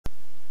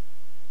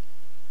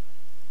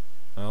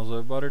How's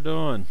everybody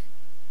doing?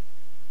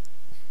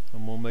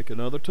 I'm going to make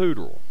another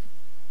tutorial.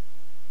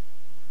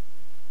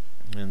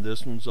 And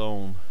this one's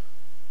on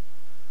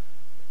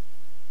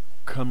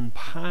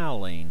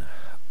compiling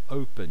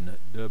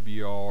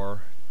Openwrt.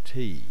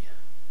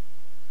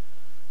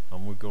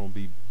 I'm going to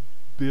be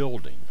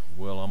building.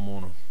 Well, I'm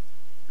going to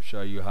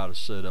show you how to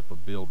set up a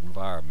build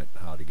environment,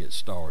 how to get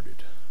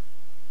started.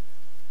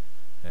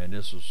 And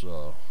this was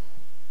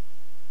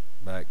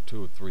back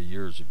 2 or 3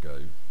 years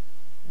ago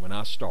when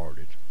I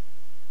started.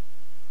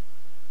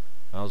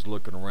 I was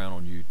looking around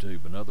on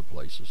YouTube and other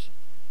places,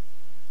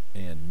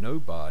 and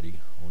nobody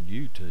on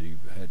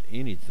YouTube had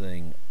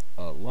anything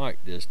like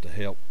this to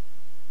help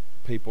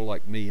people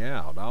like me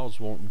out. I was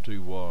wanting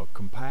to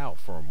compile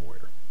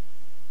firmware,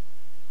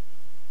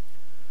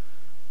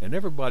 and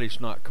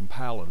everybody's not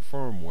compiling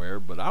firmware,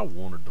 but I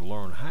wanted to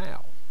learn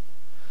how.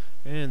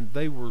 And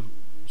there were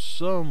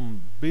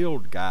some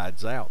build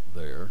guides out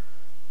there,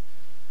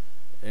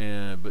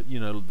 but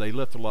you know, they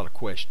left a lot of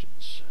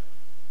questions.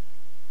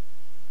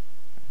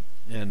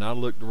 And I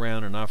looked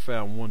around and I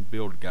found one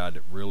build guide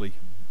that really,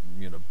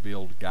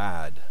 build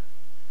guide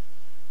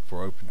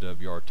for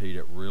Openwrt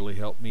that really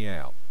helped me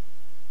out.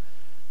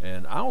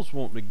 And I was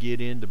wanting to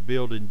get into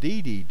building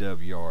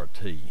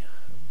DDWRT,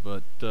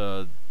 but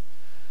the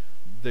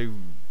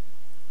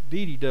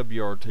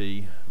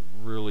DDWRT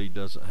really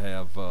doesn't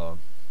have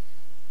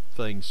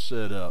things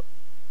set up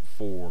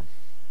for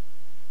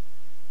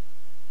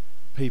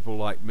people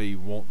like me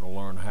wanting to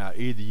learn how.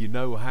 Either you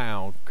know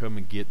how, come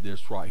and get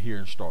this right here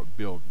and start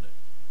building it.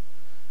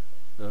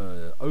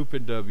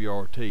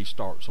 Openwrt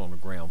starts on the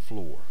ground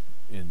floor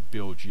and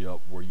builds you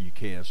up where you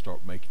can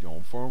start making your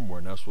own firmware,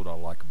 and that's what I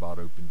like about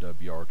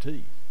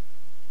Openwrt.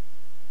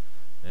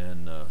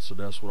 And so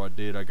that's what I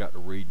did. I got to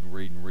reading,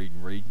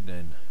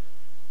 and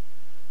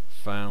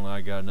finally I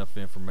got enough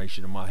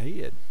information in my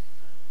head.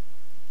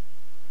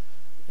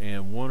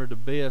 And one of the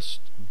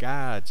best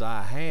guides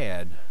I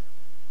had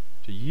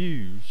to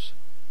use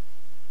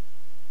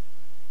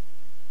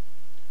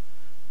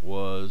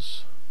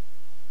was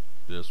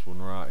this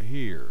one right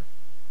here.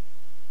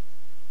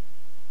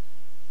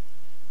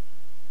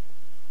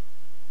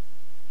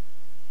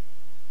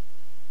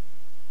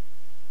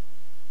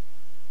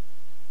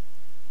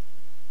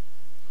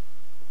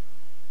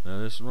 Now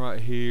this one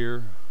right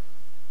here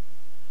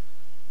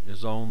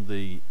is on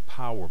the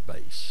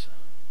Powerbase,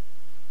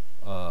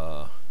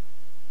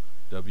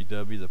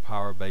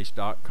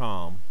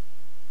 www.thepowerbase.com,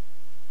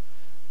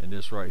 and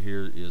this right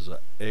here is an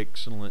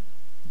excellent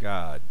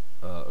guide.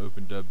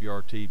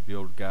 Openwrt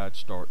build guide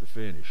start to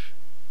finish,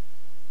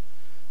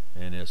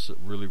 and it's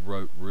really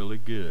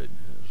good.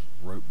 It's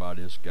wrote by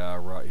this guy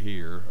right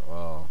here,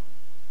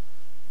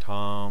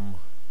 Tom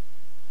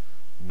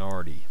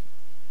NARDI.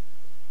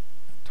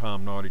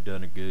 Tom NARDI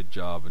done a good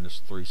job in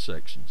this 3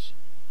 sections.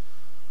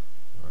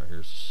 Alright,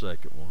 here's the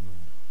second one.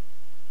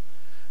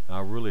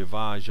 I really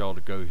advise y'all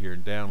to go here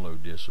and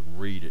download this and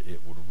read it.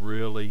 It would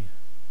really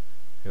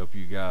help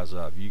you guys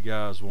out. If you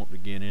guys want to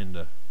get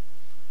into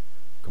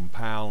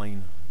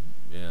compiling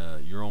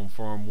your own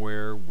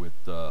firmware with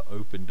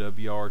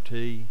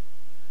Openwrt,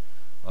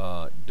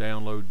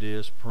 download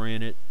this,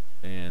 print it,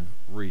 and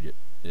read it.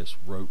 It's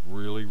wrote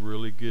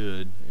really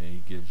good, and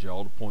he gives you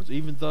all the points,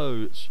 even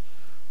though it's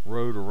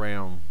wrote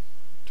around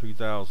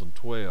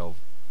 2012,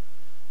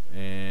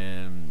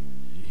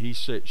 and he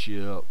sets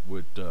you up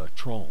with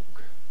trunk.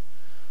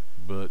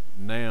 But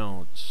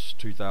now it's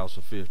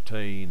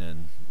 2015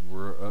 and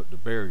we're up to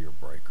barrier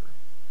breaker,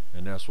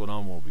 and that's what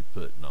I'm going to be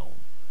putting on.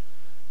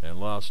 And a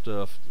lot of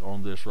stuff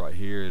on this right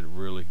here, it'll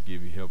really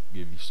help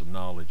give you some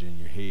knowledge in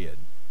your head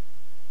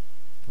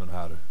on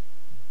how to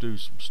do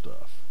some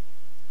stuff.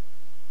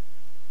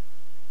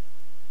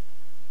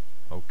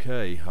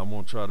 Okay, I'm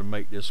going to try to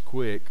make this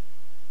quick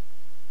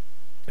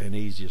and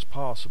easy as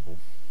possible.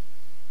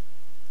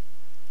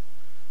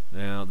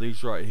 Now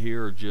these right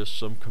here are just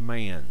some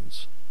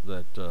commands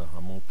that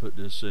I'm going to put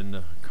this in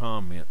the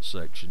comment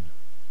section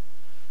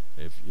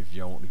if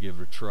y'all want to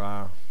give it a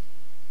try.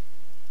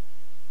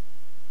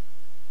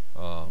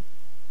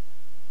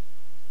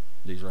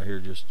 These right here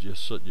just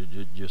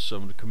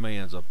some of the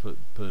commands I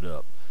put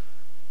up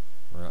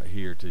right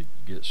here to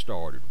get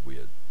started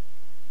with.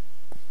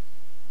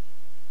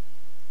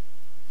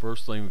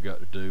 First thing we got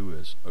to do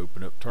is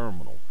open up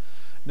terminal.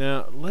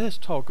 Now let's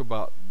talk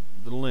about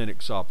the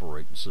Linux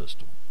operating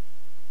system.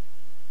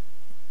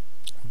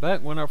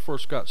 Back when I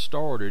first got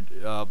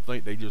started, I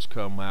think they just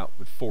come out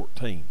with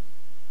 14.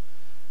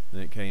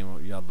 Then it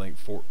came, I think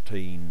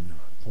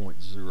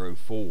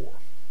 14.04,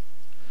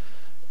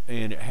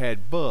 and it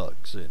had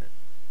bugs in it.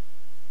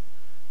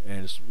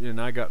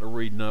 And I got to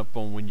reading up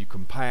on when you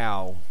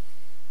compile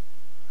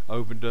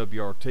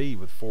Openwrt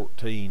with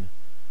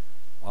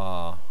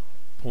 14.04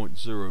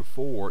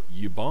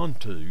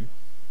 Ubuntu,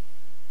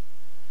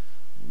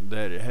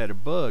 that it had a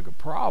bug, a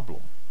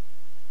problem,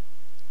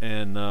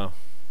 and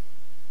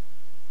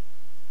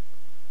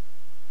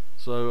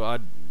so I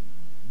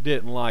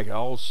didn't like it.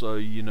 Also,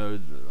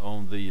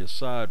 on the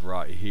side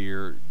right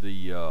here,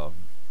 the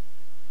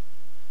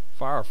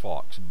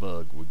Firefox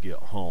bug would get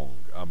hung.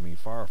 I mean,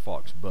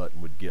 Firefox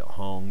button would get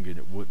hung and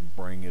it wouldn't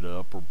bring it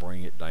up or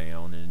bring it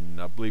down, and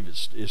I believe it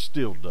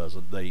still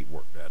doesn't. They ain't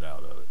worked that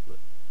out of it. But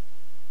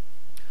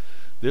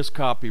this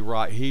copy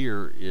right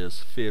here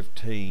is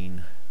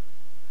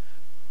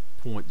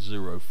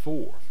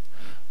 15.04.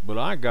 But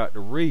I got to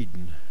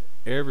reading,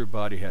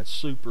 everybody had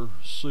super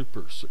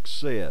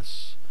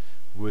success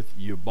with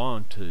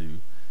Ubuntu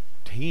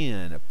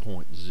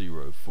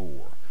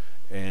 10.04,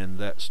 and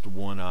that's the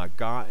one I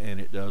got, and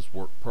it does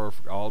work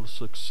perfect. All the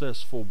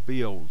successful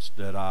builds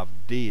that I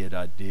did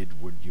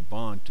with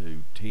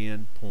Ubuntu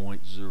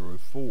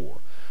 10.04,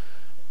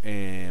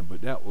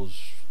 but that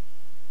was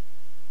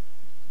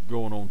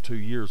going on 2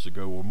 years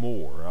ago or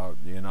more.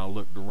 And I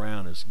looked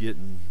around, it's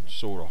getting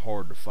sort of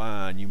hard to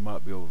find. You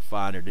might be able to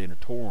find it in a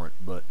torrent,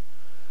 but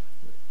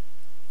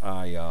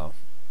I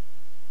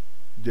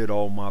did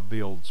all my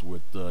builds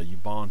with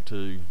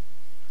Ubuntu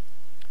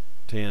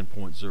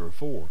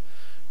 10.04.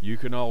 You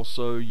can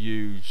also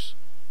use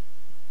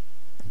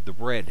the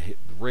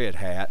Red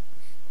Hat.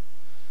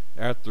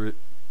 After it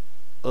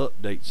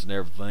updates and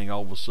everything,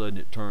 all of a sudden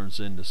it turns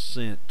into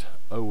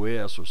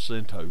CentOS or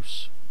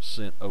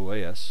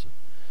CentOS.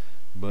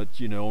 But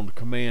you know, on the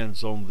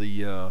commands on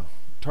the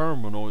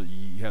terminal,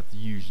 you have to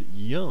use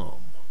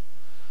yum.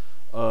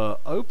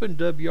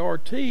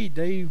 Openwrt,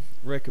 they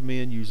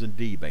recommend using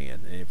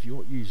dband, and if you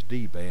want to use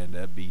dband,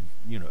 that'd be,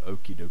 you know,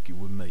 okie dokie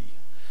with me.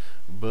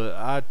 But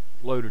I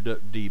loaded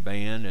up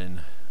dband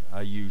and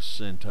I used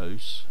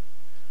CentOS,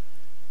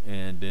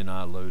 and then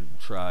I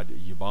tried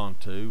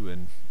Ubuntu,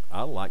 and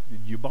I liked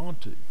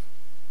Ubuntu,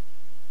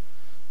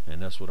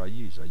 and that's what I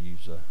use. I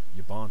use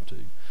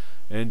Ubuntu.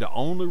 And the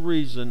only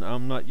reason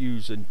I'm not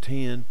using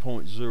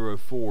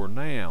 10.04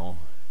 now,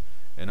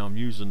 and I'm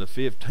using the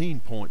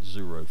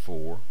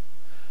 15.04,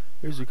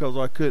 is because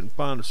I couldn't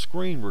find a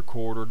screen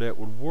recorder that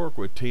would work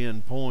with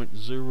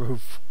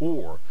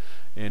 10.04,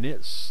 and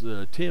it's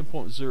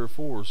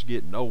 10.04 is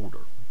getting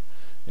older,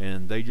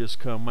 and they just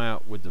come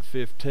out with the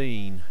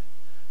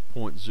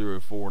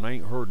 15.04, and I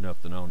ain't heard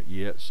nothing on it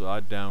yet. So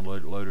I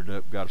downloaded, loaded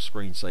up, got a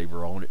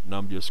screensaver on it, and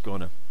I'm just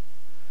gonna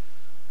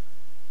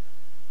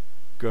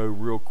go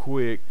real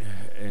quick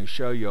and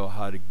show y'all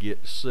how to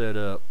get set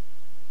up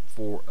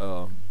for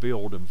a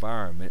build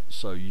environment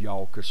so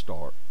y'all can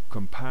start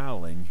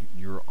compiling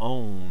your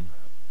own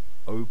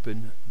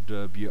Openwrt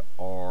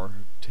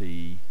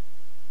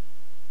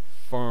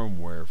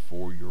firmware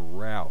for your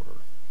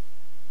router.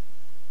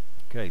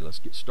 Okay, let's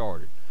get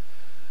started.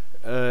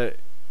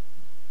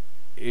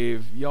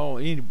 If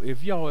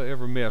y'all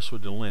ever mess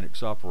with the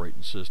Linux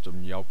operating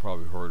system, y'all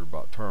probably heard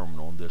about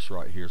terminal, and this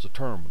right here is a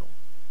terminal.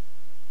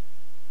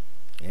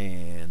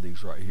 And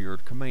these right here are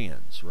the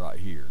commands right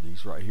here.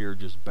 These right here are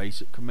just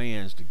basic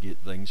commands to get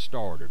things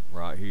started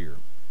right here.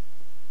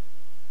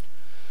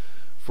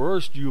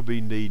 First, you'll be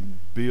needing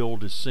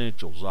build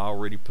essentials. I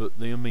already put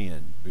them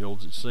in.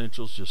 Build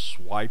essentials, just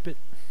swipe it,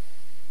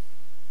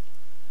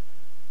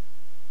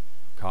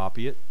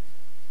 copy it,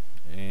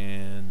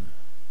 and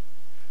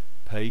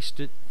paste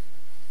it.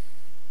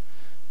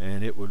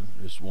 And it would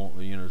just want,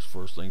 you know, the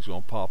first thing's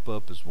going to pop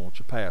up is want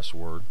your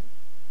password.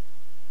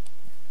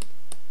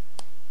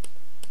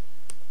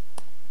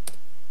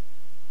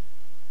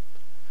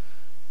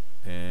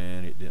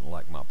 And it didn't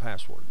like my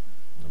password.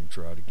 Let me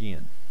try it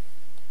again.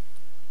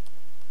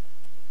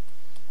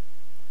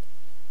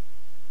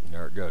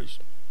 There it goes.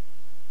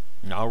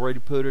 I already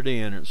put it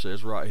in. It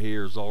says right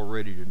here is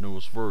already the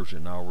newest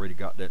version. I already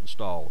got that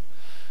installed.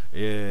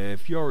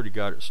 If you already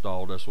got it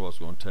installed, that's what I was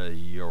going to tell you.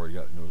 You already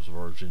got the newest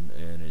version,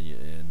 and I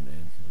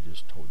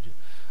just told you.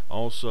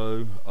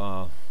 Also,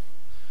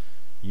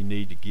 you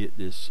need to get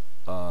this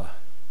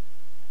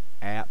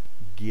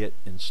apt-get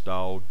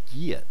installed.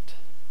 Git,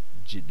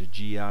 the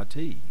GIT.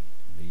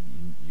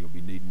 You'll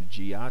be needing the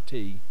GIT,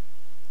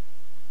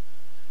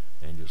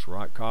 and just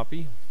right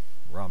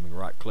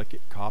click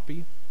it,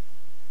 copy,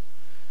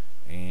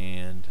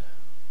 and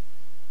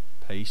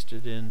paste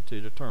it into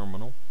the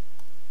terminal.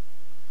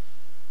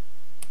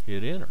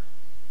 Hit enter,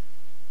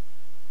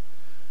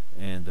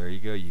 and there you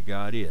go. You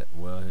got it.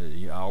 Well,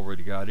 I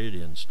already got it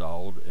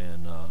installed,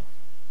 and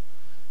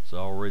it's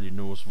already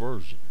newest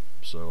version,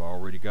 so I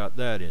already got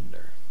that in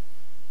there.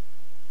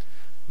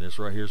 This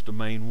right here is the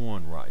main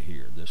one right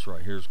here. This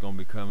right here is going to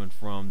be coming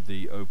from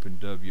the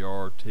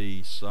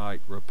Openwrt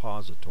site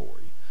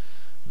repository.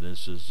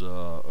 This is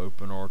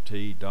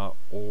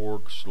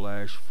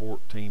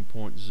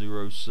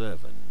openwrt.org/14.07,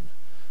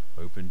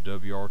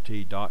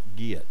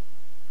 openwrt.get.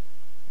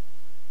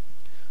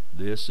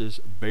 This is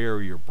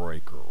barrier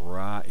breaker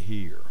right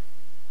here.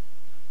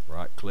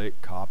 Right click,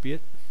 copy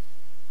it,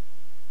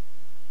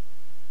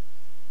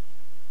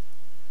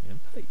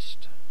 and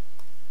paste.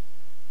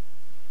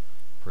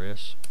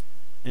 Press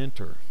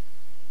enter,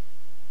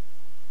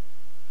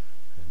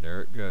 and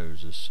there it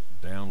goes. It's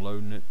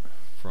downloading it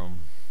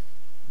from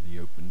the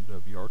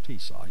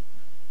Openwrt site,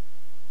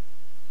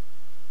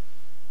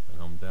 and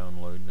I'm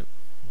downloading it.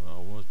 Well, I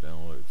was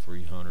downloading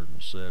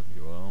 370.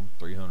 Well, I'm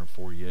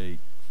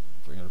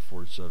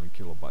 347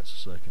 kilobytes a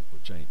second,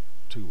 which ain't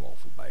too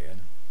awful bad.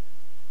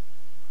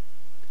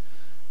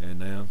 And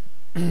now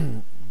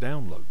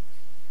download.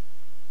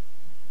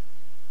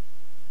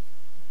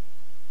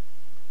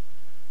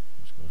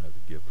 Just going to have to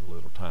give it a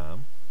little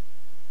time.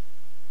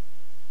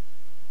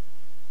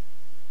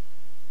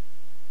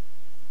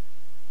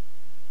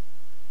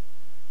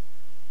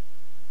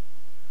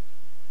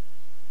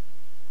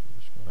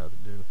 Just going to have to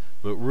do it.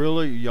 But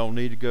really, y'all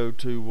need to go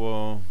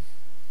to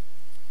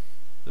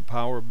the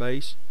Power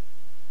Base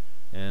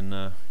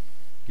and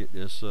get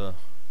this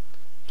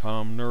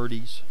Tom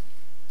NARDI's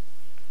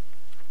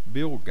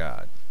build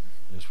guide.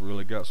 It's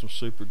really got some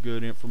super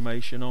good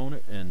information on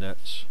it, and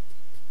that's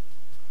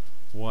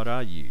what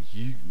I use.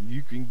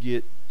 You can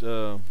get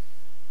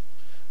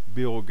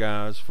build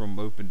guides from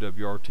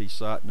Openwrt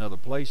site and other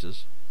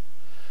places,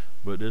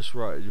 but this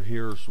right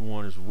here's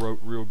one is wrote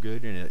real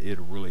good, and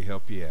it'll really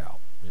help you out.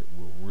 It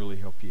will really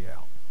help you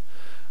out.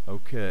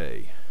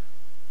 Okay.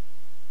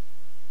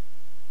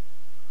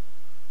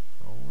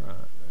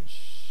 Alright,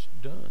 that's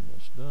done.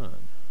 That's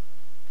done.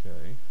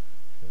 Okay.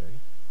 Okay.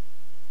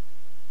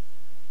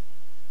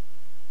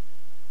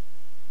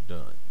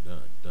 Done.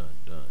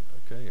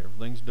 Okay,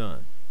 everything's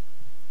done.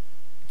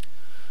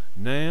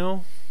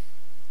 Now,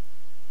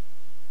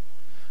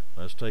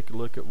 let's take a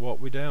look at what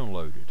we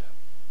downloaded.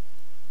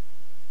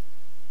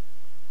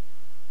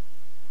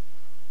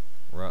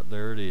 Right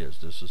there it is.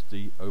 This is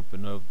the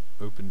Openwrt.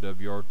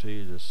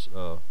 This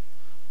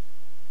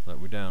that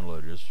we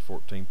downloaded. This is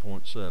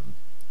 14.7.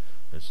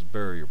 This is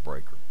barrier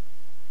breaker.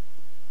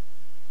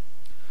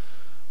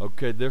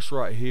 Okay, this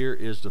right here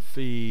is the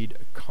feed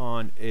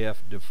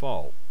conf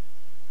default.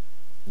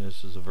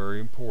 This is a very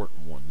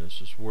important one.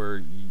 This is where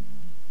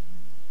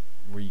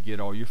you get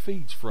all your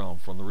feeds from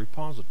the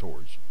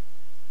repositories,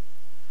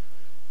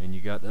 and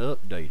you got to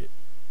update it.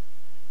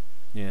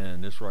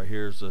 And this right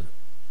here is the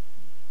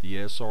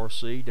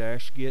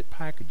src-get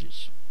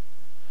packages,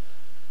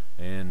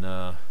 and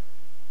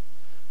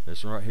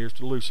this right here is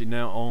the Lucy.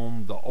 Now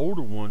on the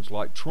older ones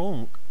like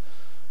Trunk,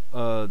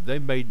 they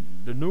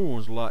made the newer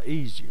ones a lot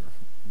easier.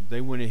 They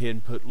went ahead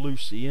and put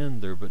Lucy in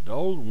there, but the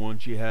older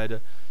ones you had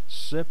to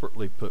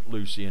separately put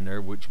Lucy in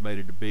there, which made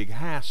it a big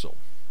hassle.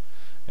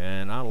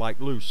 And I like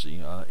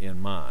Lucy in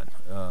mine.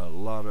 A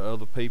lot of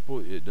other people,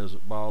 it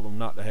doesn't bother them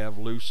not to have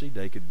Lucy.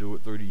 They could do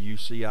it through the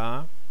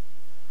UCI,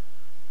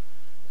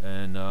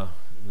 and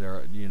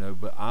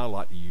but I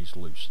like to use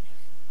Lucy.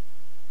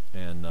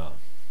 And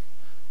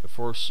the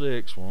first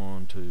 6,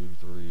 1, 2,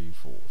 3,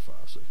 4, 5,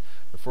 6.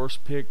 The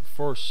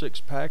first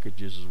 6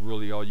 packages is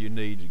really all you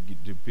need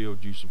to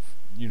build you some,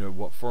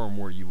 what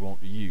firmware you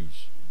want to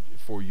use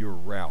for your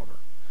router.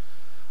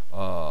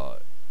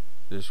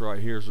 This right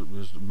here is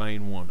the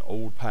main one,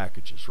 old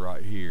packages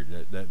right here.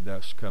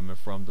 That's coming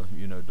from the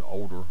the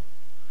older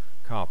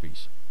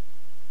copies.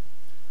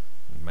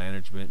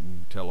 Management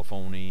and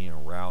telephony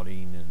and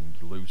routing and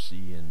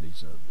Lucy and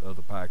these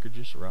other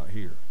packages right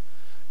here.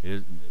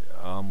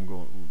 I'm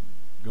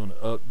going to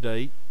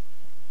update,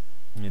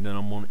 and then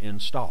I'm going to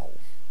install.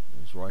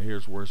 This right here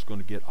is where it's going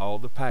to get all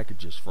the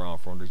packages from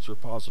these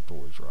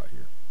repositories right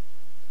here.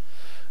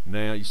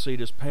 Now you see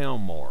this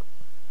pound mark.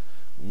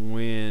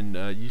 When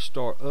you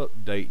start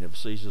updating, if it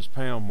sees this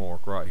pound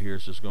mark right here,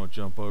 it's just going to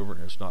jump over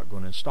and it's not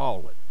going to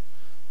install it.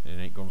 It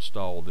ain't going to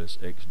install this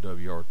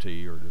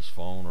XWRT or this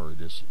phone or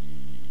this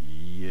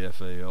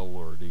EFL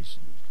or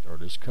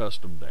this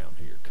custom down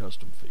here,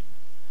 custom feed.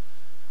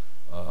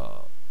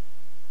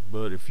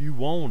 But if you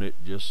want it,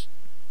 just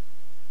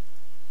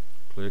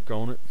click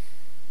on it,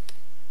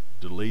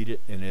 delete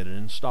it, and it'll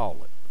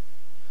install it.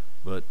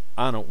 But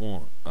I don't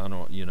want it. I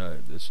don't,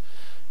 this.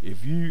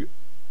 If you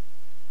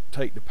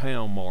take the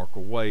pound mark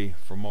away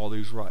from all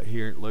these right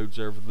here, it loads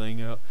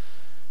everything up.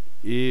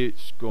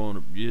 It's going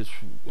to,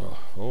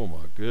 oh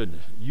my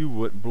goodness, you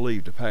wouldn't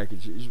believe the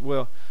packages.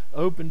 Well,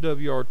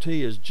 Openwrt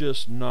is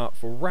just not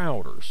for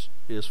routers.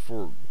 It's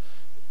for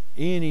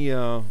any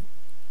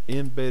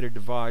embedded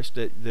device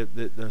that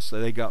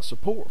they got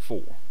support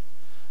for.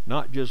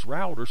 Not just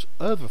routers,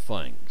 other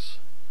things.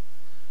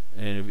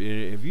 And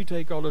if you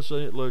take all this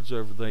and it loads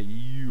everything,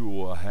 you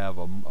will have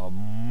a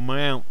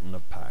mountain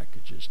of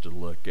packages to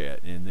look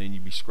at, and then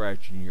you'd be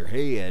scratching your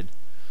head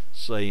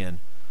saying,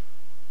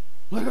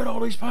 look at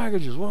all these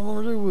packages, what am I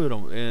going to do with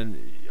them? And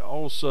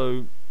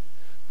also,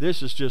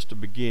 this is just the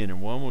beginning.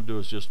 What I'm going to do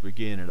is just the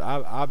beginning.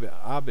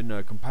 I've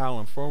been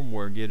compiling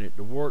firmware and getting it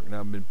to work, and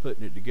I've been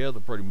putting it together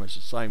pretty much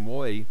the same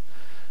way.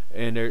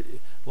 And a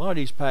lot of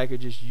these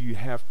packages you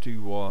have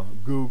to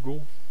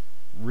Google,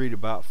 read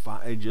about,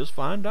 and just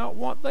find out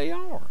what they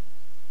are.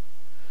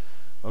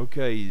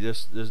 Okay,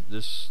 that's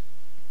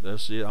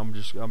it. I'm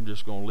just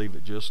going to leave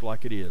it just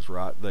like it is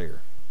right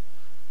there.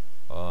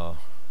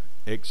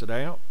 Exit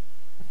out.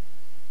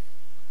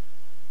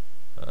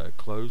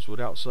 Close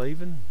without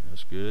saving.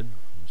 That's good.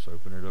 Let's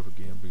open it up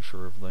again. Be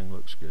sure everything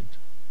looks good.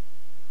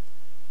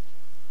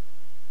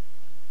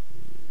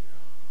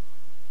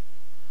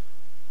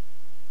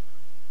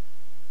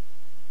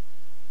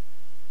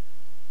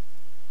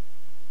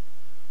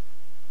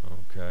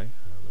 Okay,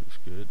 that looks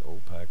good.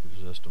 Old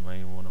packages, that's the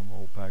main one.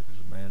 Old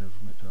packages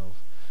management.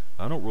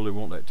 I don't really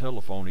want that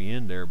telephony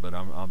in there, but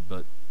I'm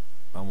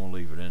gonna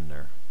leave it in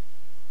there.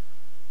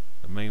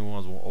 The main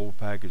ones want old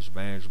package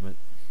management,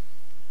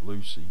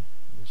 Lucy.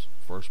 This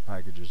first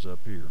package is up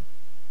here.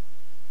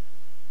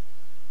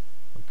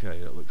 Okay,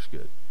 that looks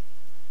good.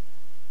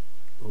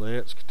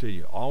 Let's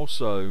continue.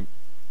 Also,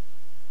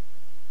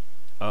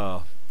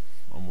 I'm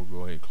gonna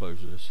go ahead and close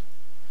this.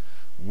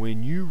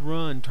 When you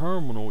run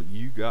terminal,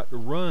 you got to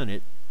run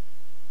it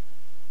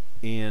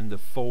in the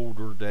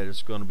folder that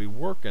it's going to be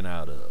working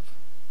out of.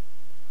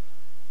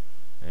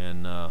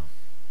 And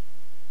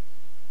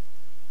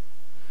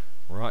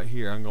right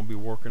here, I'm going to be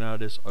working out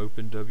of this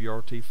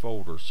Openwrt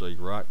folder. So you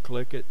right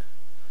click it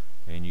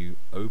and you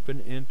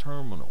open in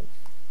terminal.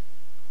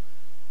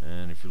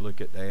 And if you look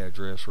at the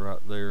address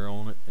right there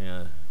on it,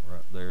 and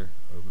right there,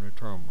 open a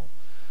terminal.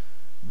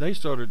 They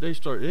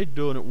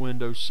doing it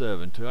Windows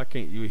 7 too.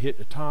 You hit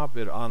the top,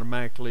 it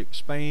automatically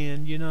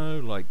expand, you know,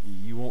 like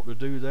you want to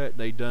do that.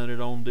 They done it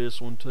on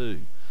this one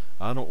too.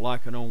 I don't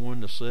like it on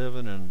Windows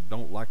 7 and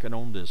don't like it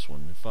on this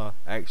one. If I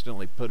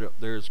accidentally put it up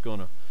there, it's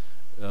gonna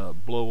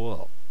blow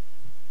up.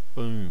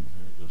 Boom.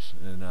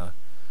 And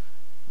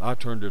I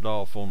turned it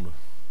off on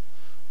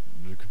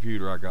the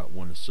computer I got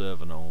Windows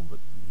 7 on, but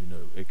you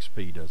know,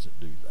 XP doesn't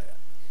do that.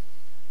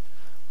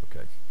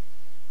 Okay.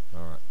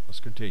 Alright,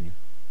 let's continue.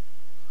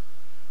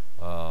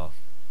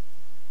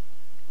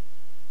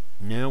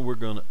 Now we're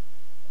going to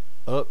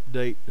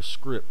update the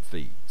script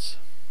feeds.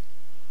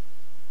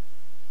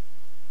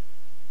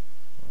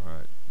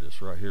 Alright,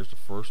 this right here is the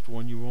first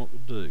one you want to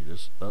do.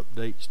 This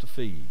updates the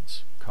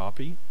feeds.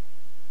 Copy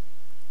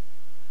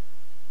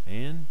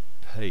and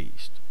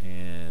paste,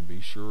 and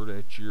be sure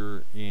that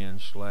you're in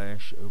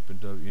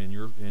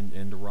 /openw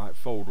in the right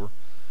folder,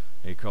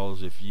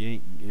 because if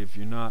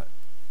you're not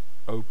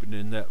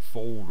opening that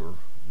folder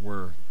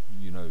where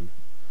you know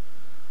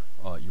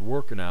you're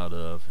working out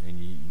of, and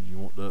you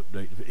want to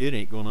update it,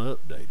 ain't going to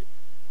update it.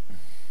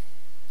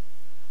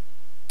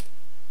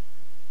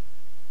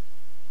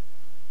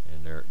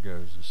 And there it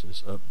goes.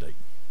 It's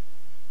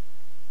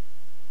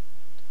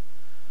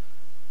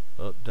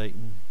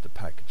updating the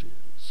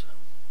packages.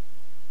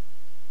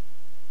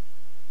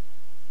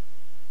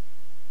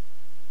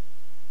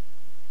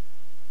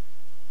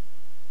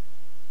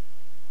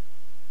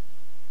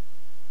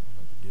 I'll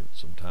have to give it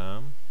some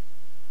time.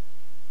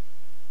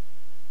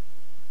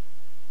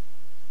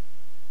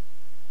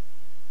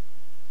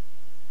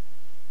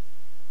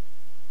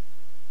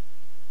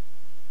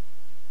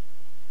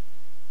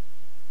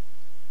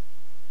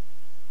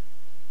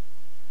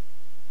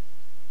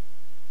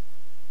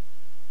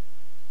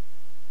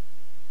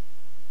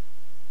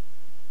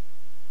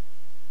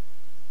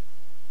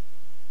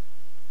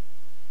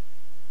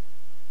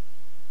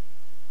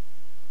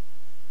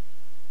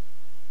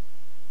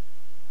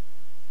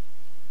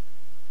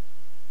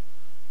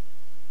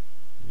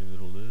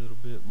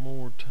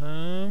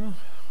 Time.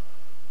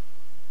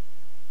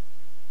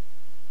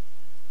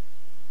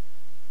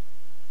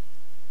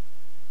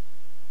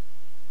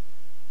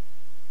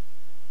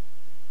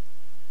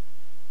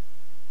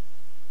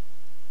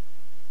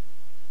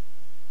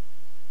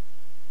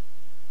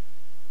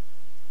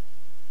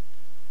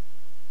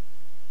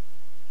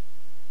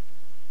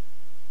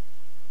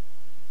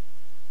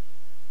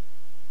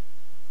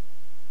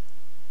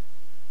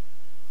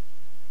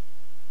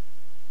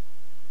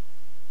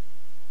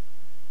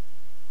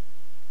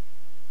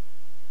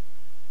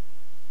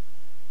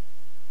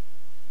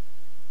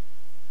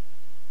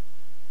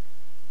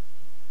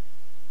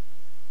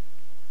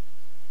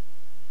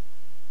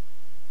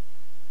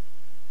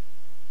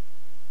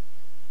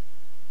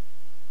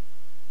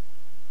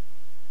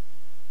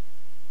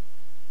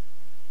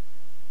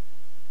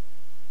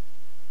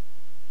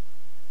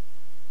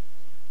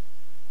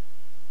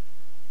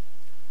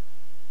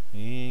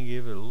 And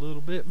give it a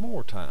little bit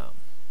more time.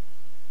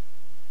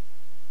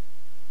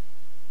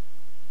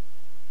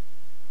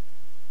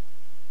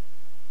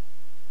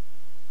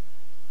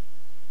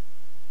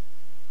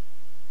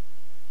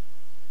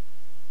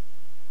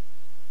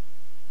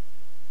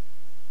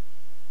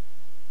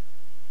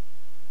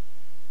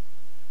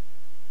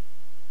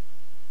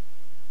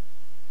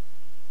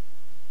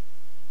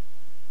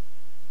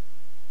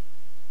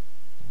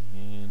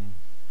 And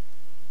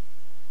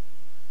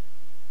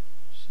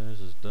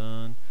says it's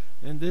done.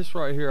 And this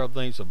right here, I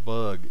think, is a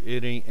bug.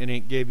 It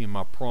ain't gave me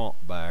my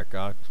prompt back.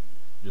 I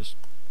just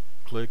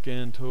click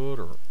into it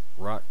or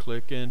right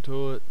click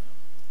into it,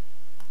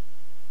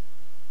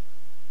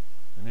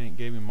 and it ain't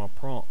gave me my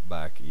prompt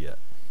back yet,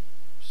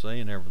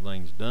 saying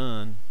everything's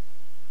done.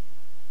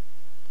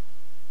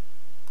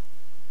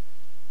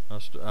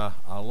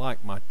 I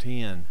like my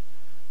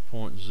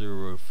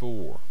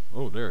 10.04.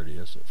 Oh, there it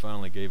is. It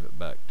finally gave it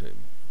back to me.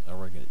 I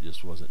reckon it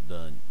just wasn't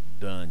done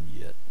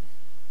yet.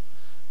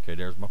 Okay,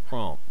 there's my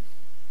prompt.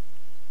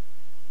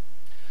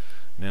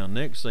 Now,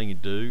 next thing you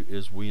do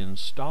is we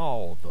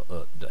install the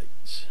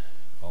updates.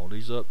 All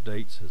these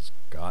updates has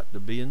got to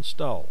be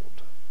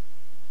installed,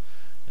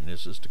 and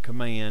this is the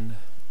command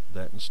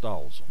that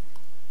installs them.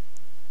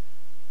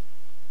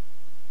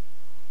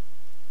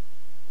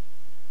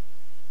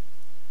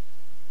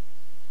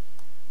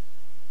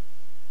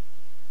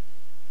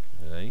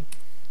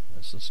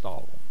 let's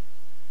install them.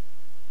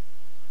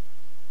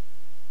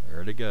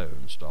 There they go.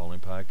 Installing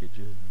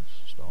packages,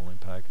 installing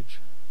package,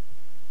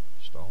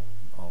 installing.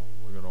 Oh,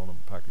 look at all them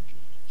packages.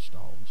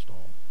 Install.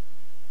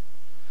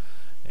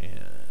 And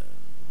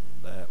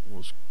that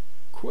was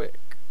quick.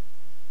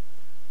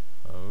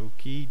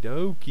 Okie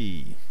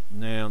dokie.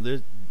 Now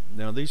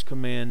these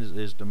commands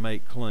is to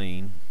make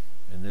clean,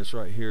 and this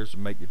right here is to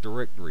make the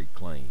directory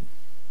clean,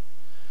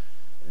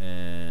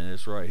 and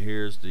this right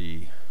here is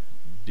the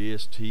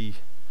distc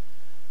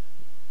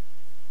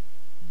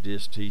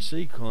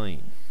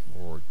clean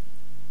or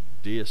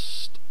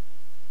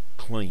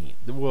distclean.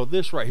 Well,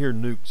 this right here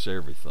nukes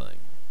everything.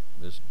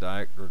 This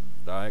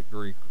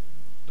directory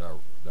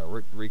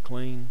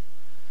clean,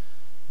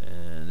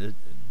 and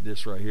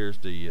this right here is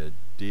the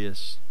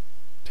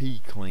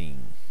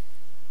distclean.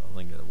 I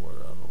don't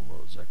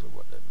know exactly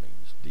what that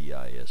means.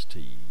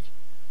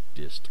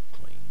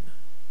 distclean,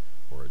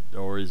 or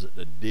is it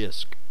the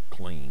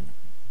distclean?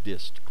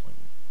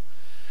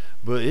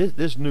 But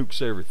this nukes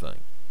everything.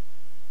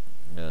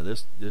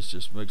 This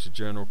just makes a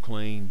general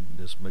clean.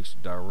 This makes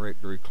the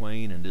directory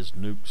clean, and this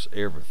nukes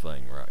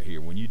everything right here.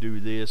 When you do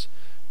this,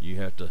 you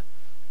have to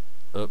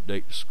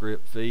update the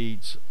script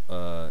feeds,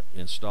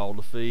 install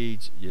the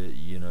feeds.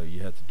 You know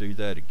you have to do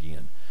that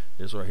again.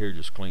 This right here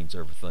just cleans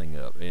everything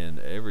up, and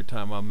every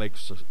time I make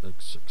a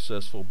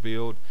successful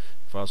build,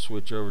 if I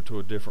switch over to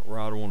a different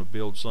router, want to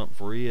build something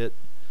for it,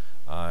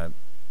 I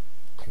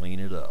clean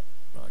it up.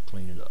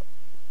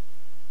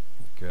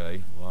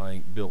 Okay, well, I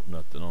ain't built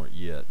nothing on it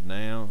yet.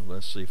 Now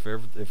let's see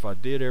if I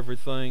did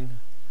everything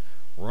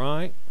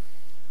right.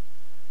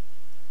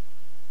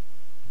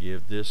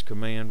 Give this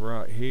command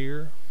right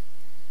here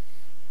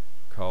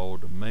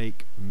called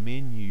make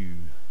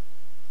menuconfig.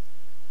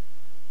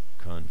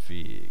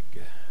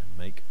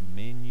 Make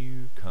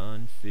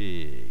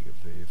menuconfig.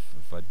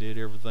 If I did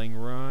everything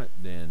right,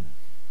 then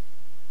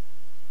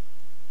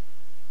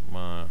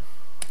my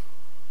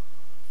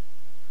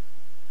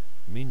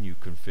menu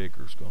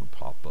configure is going to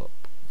pop up.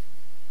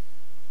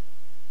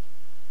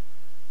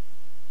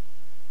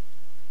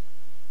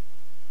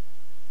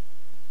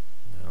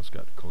 Now it's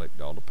got to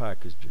collect all the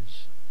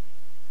packages.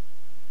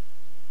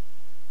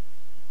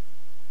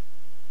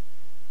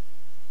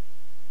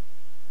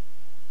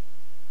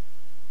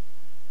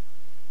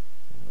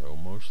 We're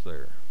almost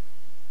there.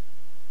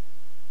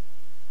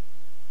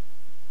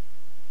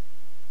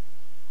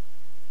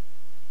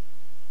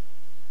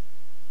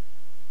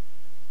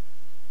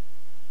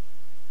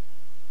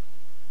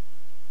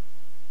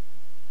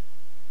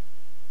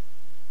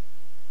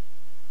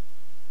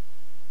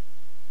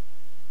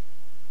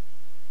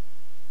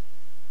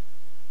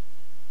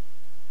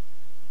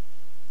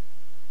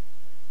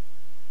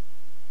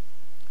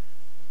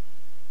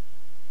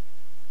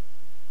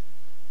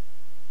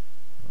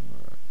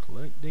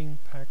 Collecting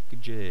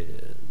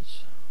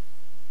packages.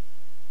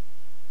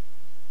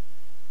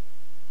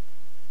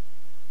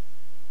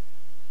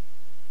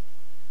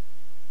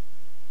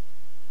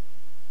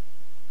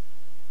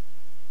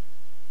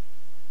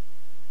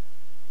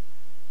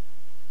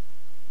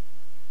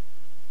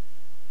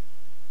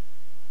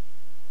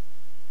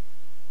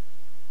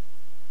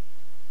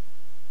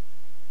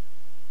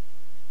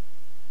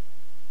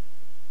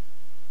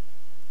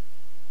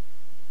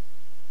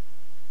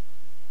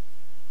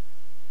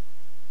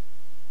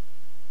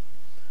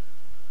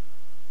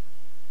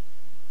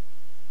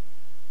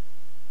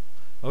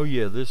 Oh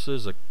yeah, this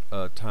is a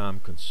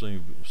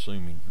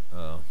time-consuming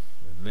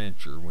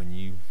adventure. When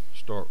you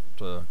start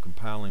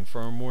compiling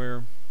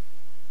firmware,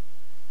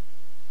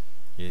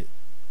 it'll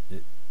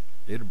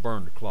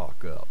burn the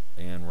clock up,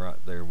 and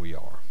right there we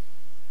are.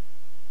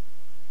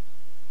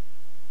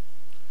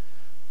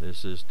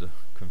 This is the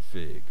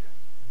config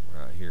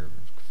right here.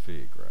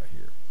 Config right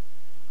here.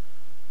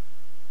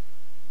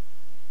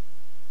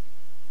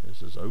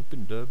 This is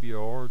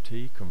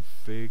Openwrt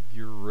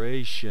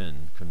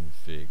configuration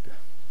config.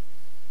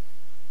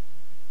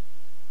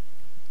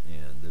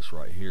 And this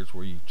right here is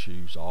where you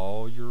choose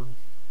all your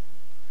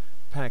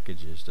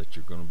packages that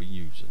you're going to be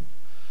using.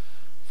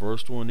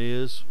 First one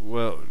is,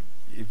 well,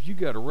 if you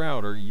got a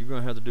router, you're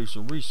going to have to do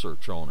some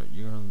research on it.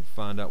 You're going to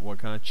find out what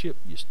kind of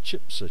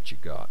chipset you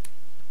got.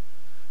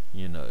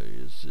 You know,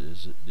 is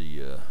it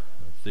the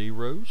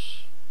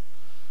Theros?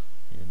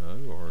 You know,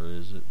 or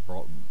is it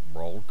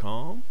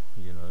Broadcom?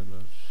 You know,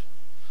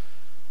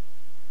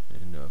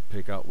 and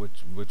pick out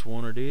which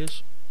one it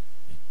is.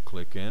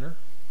 Click enter.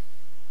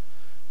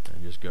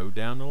 And just go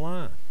down the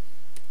line.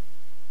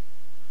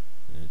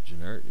 And it's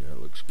generic, yeah, it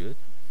looks good.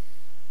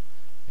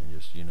 And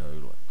just, you know,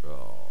 like,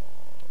 oh,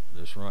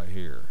 this right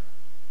here.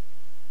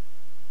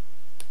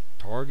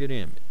 Target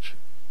image.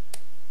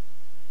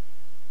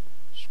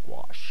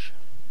 Squash.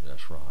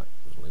 That's right.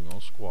 Just leave it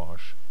on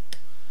squash.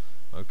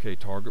 Okay,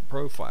 target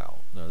profile.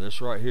 Now this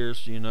right here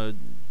is, you know,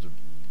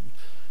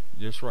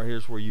 this right here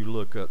is where you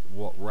look at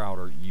what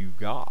router you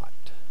got.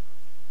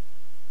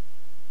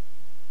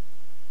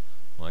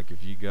 Like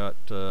if you got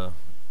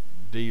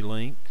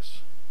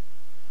D-links,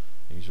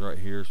 these right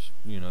here,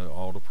 you know,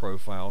 all the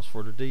profiles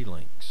for the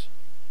D-links.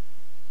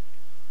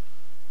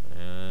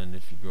 And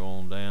if you go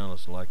on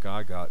because like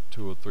I got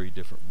 2 or 3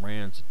 different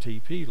brands of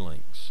TP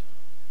links.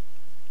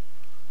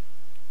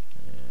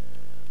 And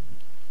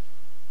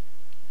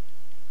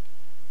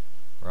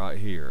right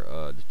here,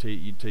 the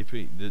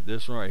TP,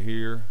 this right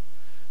here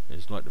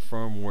is like the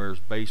firmware is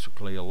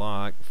basically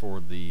alike for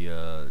the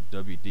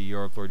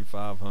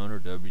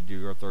WDR3500,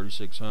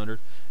 WDR3600,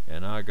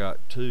 and I got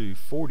 2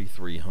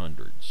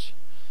 4300s.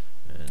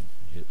 And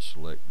hit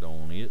select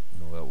on it.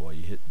 Well,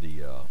 you hit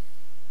the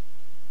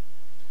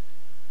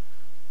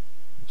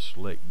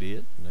select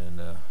it, and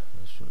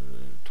that's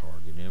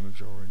target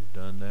image. Already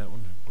done that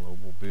one.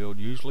 Global build.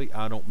 Usually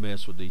I don't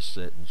mess with these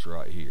settings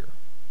right here.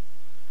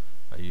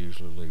 I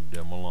usually leave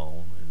them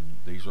alone, and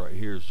these right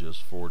here is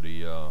just for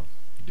the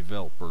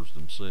developers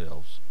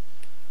themselves.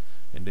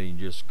 And then you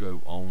just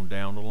go on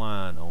down the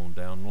line, Done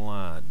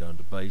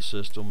the base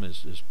system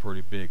is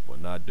pretty big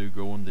one. I do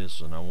go in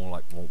this, and I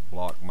won't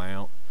block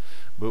mount.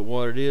 But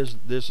what it is,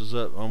 this is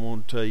up. I'm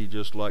going to tell you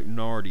just like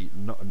NARDI,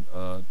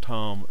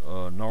 Tom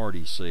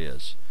NARDI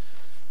says,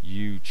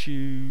 you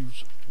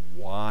choose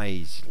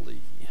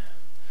wisely.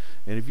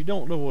 And if you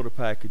don't know what a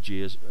package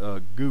is,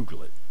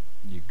 Google it.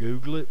 You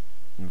Google it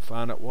and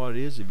find out what it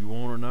is if you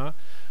want or not.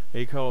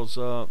 Because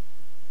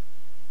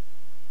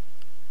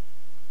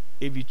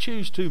if you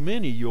choose too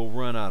many, you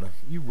run out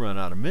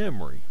of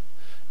memory.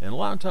 And a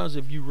lot of times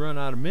if you run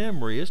out of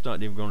memory, it's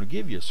not even going to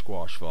give you a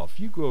squash file. If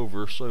you go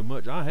over so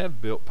much, I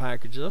have built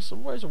packages. I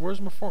said,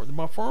 where's my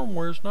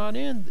firmware's not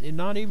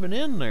even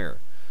in there.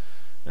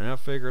 And I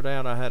figured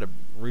out I had to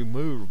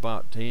remove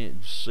about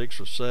 6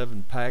 or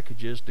 7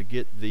 packages to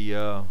get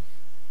the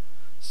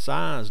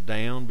size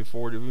down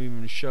before it would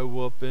even show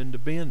up in the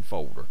bin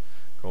folder.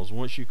 Because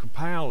once you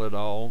compile it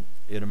all,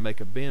 it'll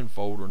make a bin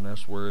folder, and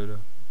that's where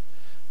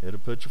it'll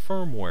put your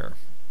firmware.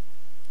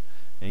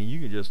 And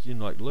you can just,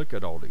 like, look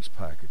at all these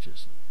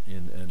packages,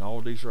 and all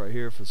these right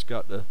here, if it's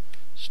got the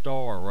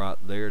star right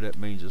there, that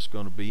means it's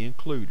going to be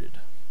included.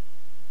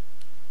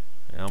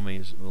 I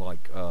mean, it's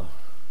like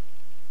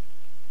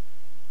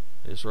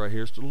this right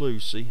here's the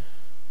Lucy,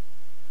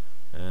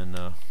 and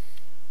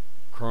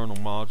kernel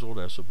module.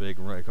 That's a big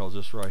one, because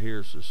this right here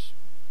is just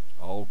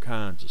all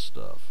kinds of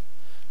stuff.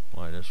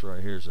 Like this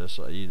right here is If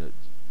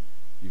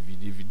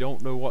you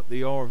don't know what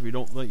they are, if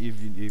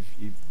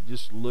you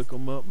just look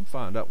them up and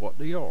find out what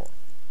they are.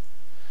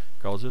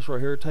 Because this right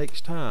here takes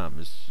time.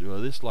 This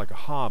is like a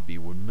hobby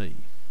with me.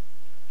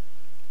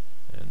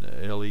 And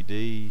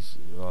LEDs,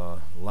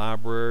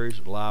 libraries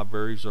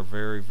are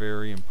very,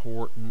 very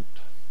important.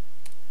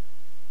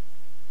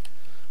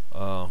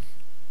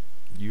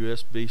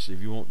 USB, so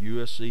if you want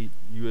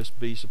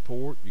USB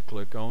support, you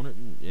click on it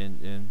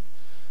and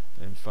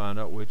find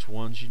out which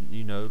ones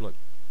you know, like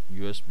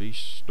USB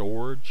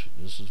storage.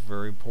 This is a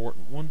very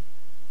important one.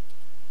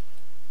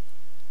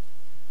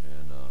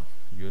 And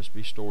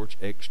USB storage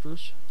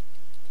extras.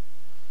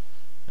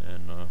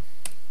 And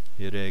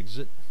hit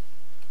exit.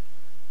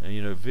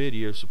 And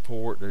video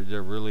support,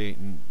 there really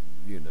ain't,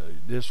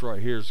 this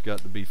right here has got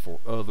to be for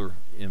other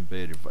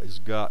embedded. It's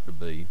got to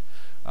be.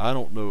 I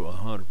don't know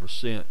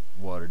 100%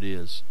 what it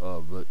is,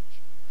 but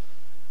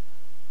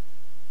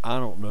I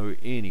don't know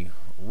any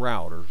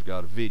router's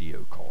got a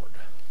video card.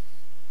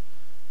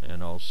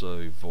 And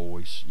also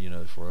voice,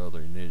 for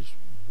other, and there's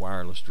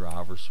wireless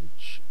drivers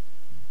which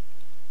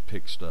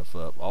pick stuff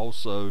up.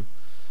 Also,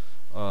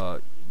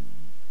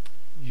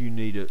 you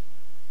need to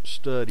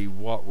study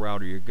what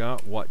router you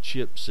got, what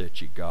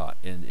chipset you got,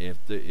 and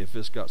if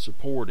it's got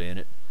support in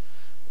it,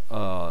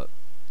 then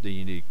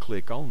you need to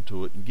click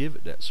onto it and give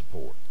it that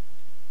support.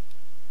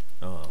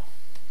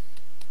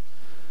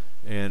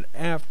 And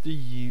after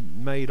you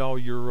made all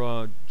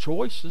your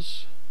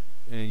choices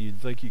and you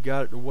think you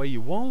got it the way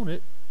you want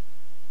it,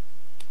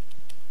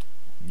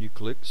 you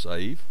click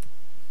save,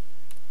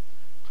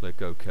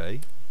 click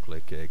OK,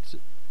 click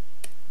exit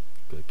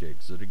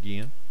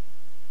again,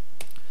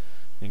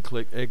 and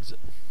click exit.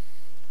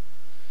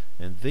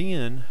 And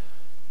then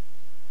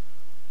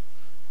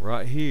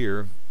right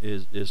here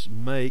is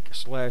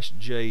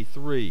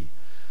make/J3.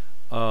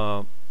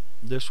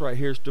 This right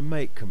here is the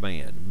make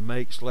command.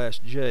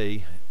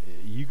 Make/J,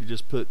 you could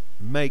just put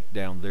make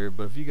down there,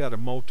 but if you got a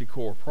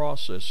multi-core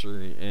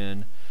processor,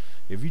 and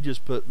if you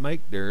just put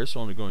make there, it's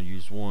only going to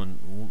use one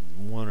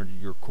of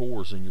your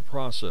cores in your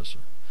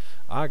processor.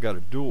 I got a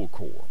dual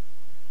core,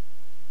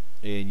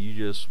 and you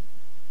just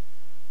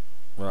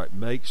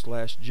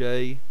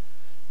make/J.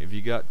 If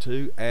you got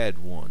 2, add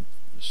 1.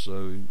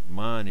 So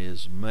mine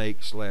is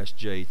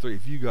make/J3.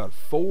 If you got a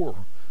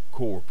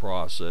 4-core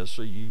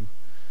processor, you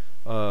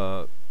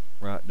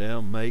write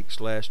down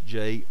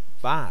make/J5,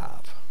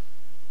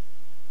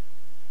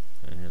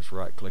 and just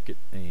right click it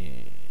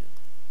and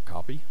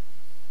copy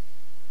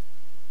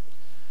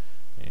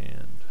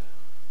and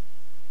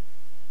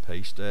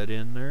paste that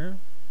in there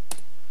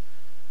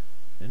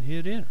and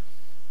hit enter.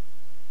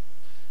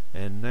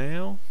 And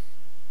now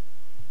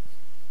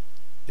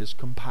it's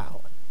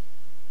compiling.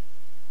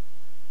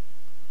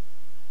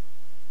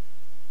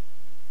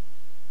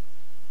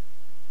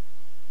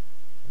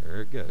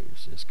 There it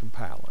goes. It's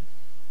compiling.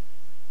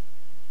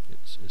 Hit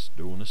It's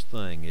doing its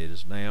thing. It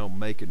is now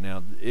making,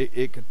 now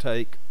it could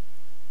take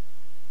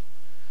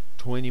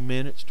 20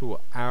 minutes to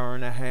an hour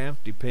and a half,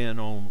 depending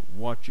on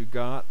what you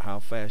got, how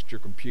fast your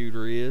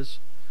computer is,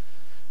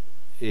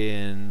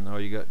 and all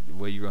you got.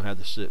 Well, you're gonna have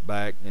to sit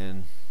back,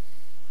 and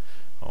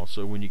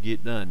also when you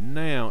get done.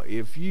 Now,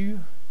 if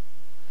you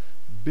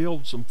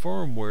build some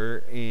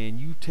firmware and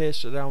you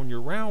test it on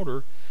your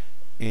router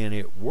and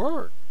it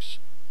works,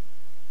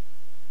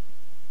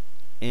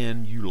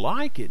 and you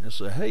like it, and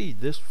say, hey,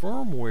 this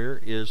firmware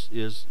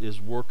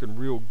is working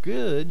real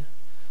good,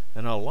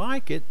 and I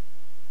like it,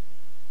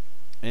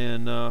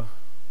 and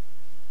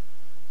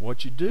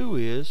what you do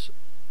is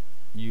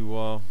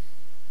you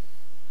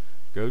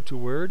go to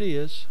where it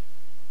is,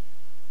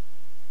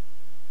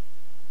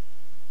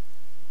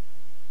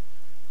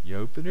 you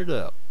open it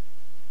up,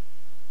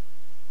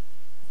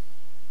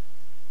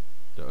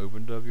 the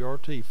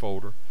Openwrt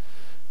folder,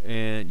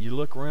 and you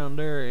look around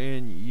there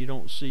and you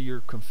don't see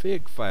your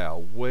config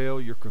file.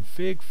 Well, your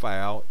config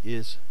file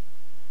is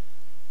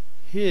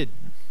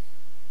hidden.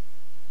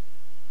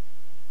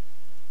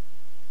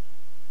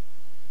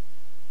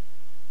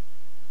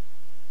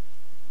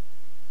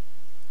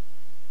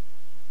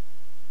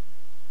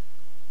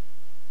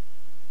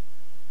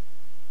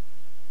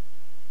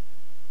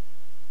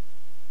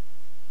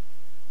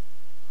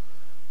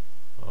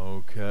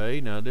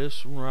 Okay, now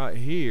this one right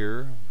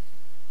here,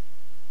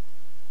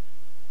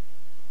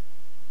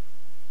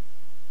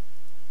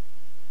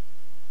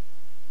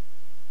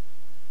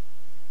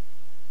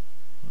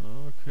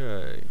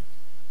 okay,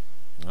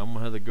 I'm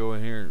gonna have to go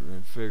in here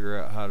and figure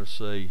out how to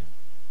say,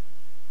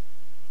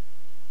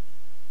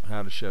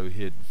 how to show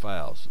hidden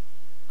files.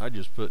 I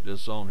just put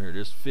this on here,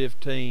 this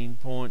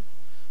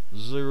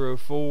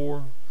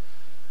 15.04.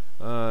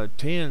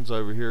 10's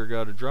over here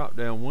got a drop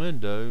down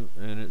window,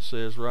 and it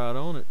says right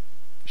on it,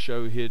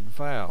 show hidden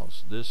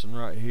files. This one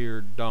right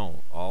here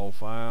don't. All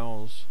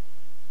files.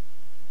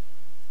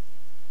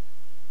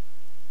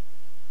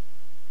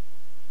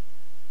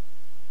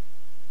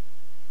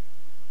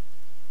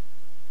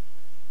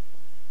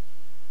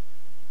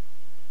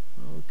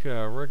 Okay,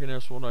 I reckon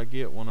that's what I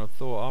get when I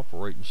throw an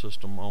operating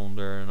system on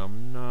there, and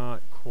I'm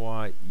not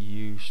quite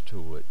used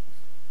to it.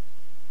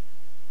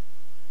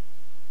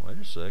 Wait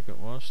a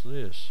second, what's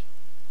this?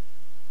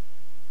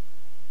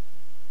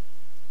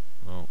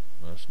 Oh,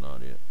 that's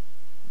not it.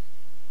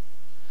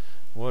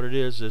 What it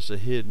is, it's a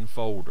hidden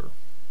folder.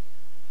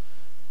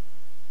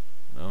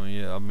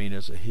 I mean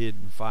it's a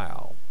hidden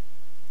file.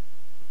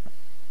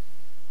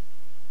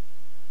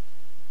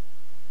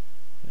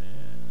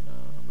 And I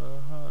don't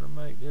know how to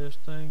make this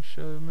thing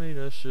show me.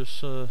 That's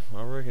just I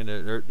reckon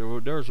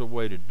that there's a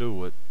way to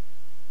do it.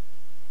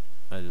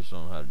 I just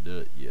don't know how to do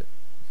it yet.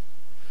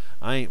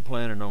 I ain't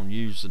planning on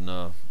using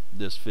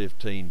this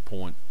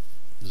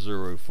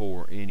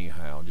 15.04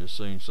 anyhow. Just as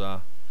soon as I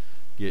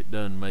get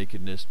done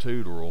making this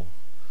tutorial,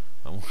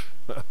 I'm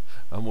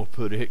gonna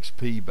put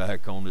XP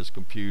back on this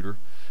computer,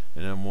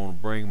 and I'm gonna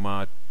bring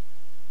my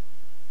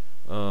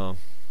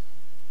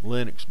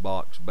Linux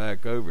box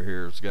back over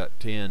here. It's got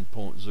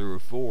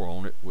 10.04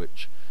 on it,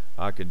 which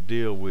I can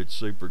deal with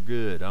super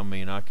good. I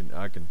mean, I can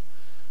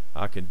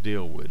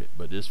deal with it.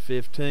 But this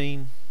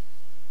 15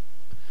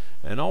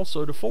 and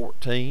also the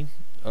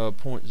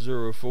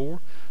 14.04,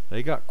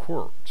 they got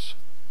quirks.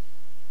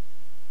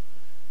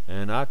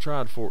 And I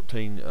tried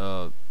 14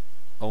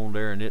 on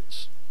there, and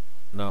it's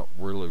not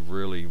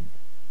really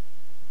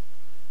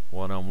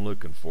what I'm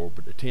looking for.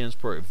 But the 10's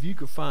perfect. If you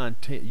could find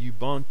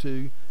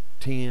Ubuntu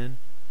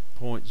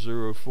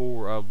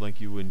 10.04, I think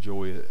you would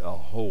enjoy it a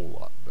whole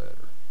lot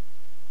better.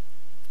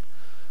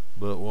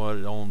 But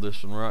what on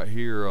this one right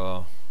here,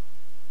 I'm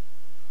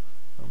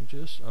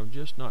just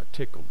not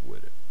tickled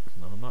with it.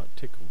 No, I'm not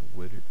tickled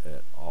with it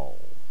at all.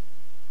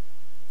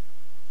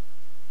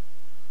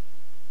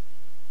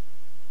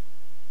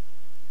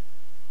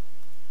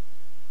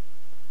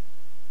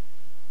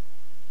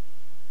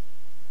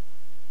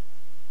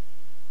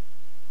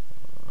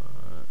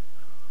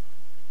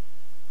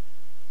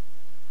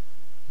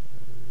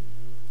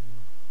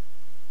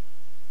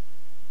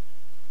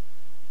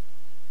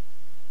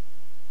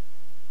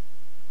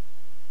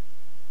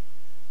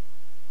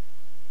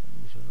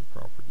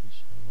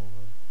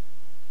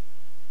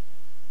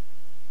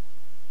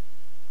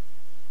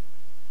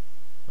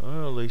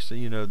 At least,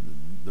 you know,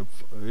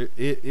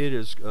 it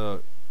is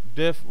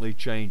definitely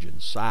changing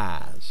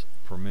size.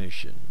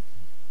 Permission.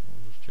 I'll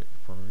just check the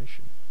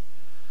permission.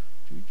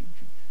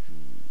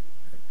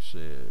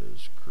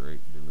 Access,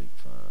 create, delete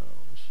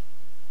files.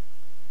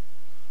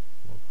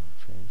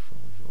 Change from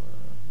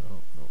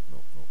no.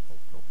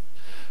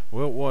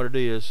 Well, what it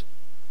is,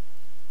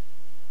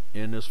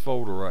 in this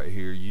folder right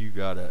here, you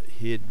got a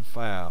hidden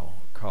file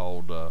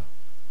called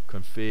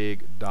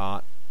config.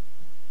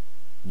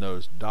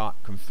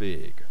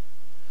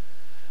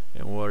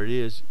 And what it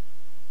is,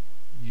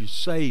 you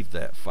save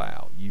that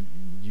file. You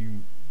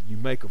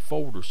make a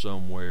folder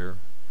somewhere,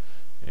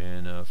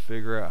 and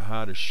figure out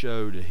how to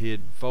show the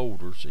hidden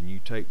folders, and you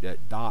take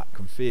that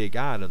 .config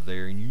out of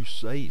there and you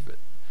save it.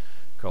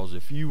 Because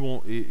if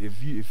you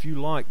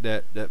like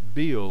that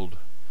build,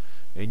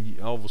 and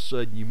all of a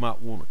sudden you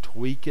might want to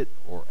tweak it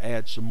or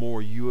add some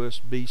more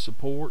USB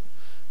support,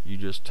 you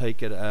just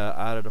take it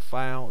out of the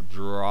file,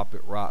 drop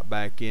it right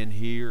back in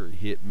here,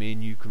 hit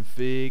menu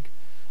config,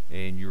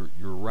 and you're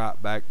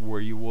right back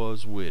where you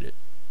was with it.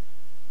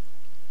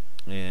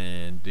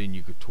 And then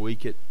you could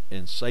tweak it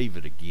and save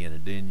it again,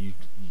 and then you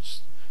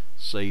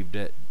save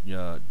that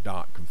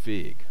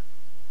 .config.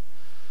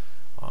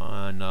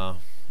 And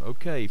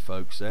okay,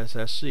 folks,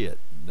 that's it.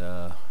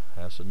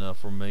 That's enough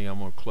for me. I'm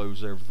going to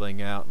close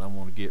everything out, and I'm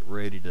going to get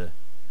ready to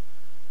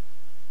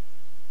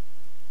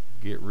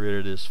get rid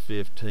of this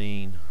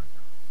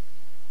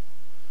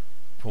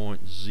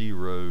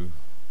 15.0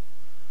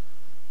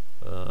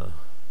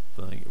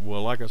 thing.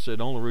 Well, like I said,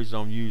 the only reason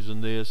I'm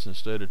using this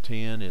instead of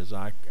 10 is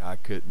I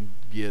couldn't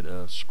get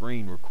a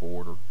screen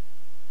recorder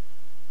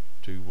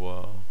to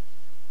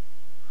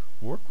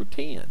work with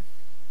 10.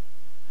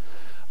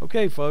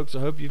 Okay, folks, I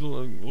hope you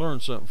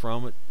learned something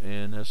from it,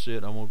 and that's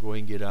it. I'm going to go ahead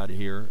and get out of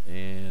here,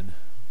 and